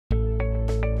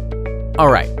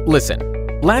Alright,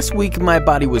 listen. Last week my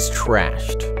body was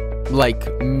trashed. Like,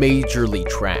 majorly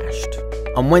trashed.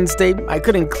 On Wednesday, I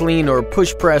couldn't clean or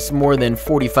push press more than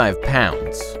 45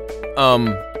 pounds.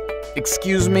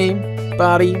 Excuse me,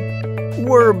 body?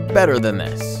 We're better than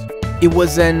this. It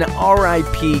was an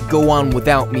RIP go on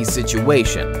without me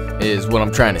situation, is what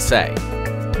I'm trying to say.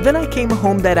 Then I came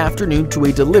home that afternoon to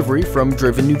a delivery from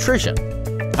Driven Nutrition.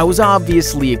 I was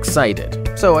obviously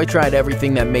excited, so I tried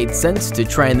everything that made sense to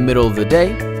try in the middle of the day.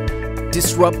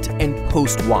 Dysrupt and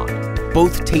PostWOD.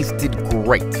 Both tasted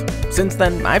great. Since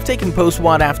then, I've taken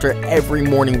PostWOD after every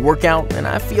morning workout, and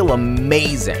I feel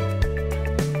amazing.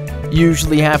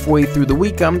 Usually halfway through the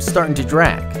week, I'm starting to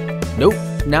drag. Nope,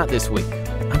 not this week.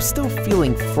 I'm still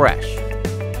feeling fresh.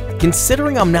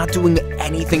 Considering I'm not doing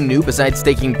anything new besides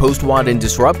taking PostWOD and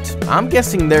Dysrupt, I'm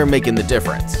guessing they're making the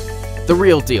difference. The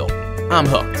real deal. I'm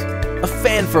hooked. A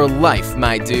fan for life,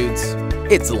 my dudes.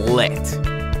 It's lit.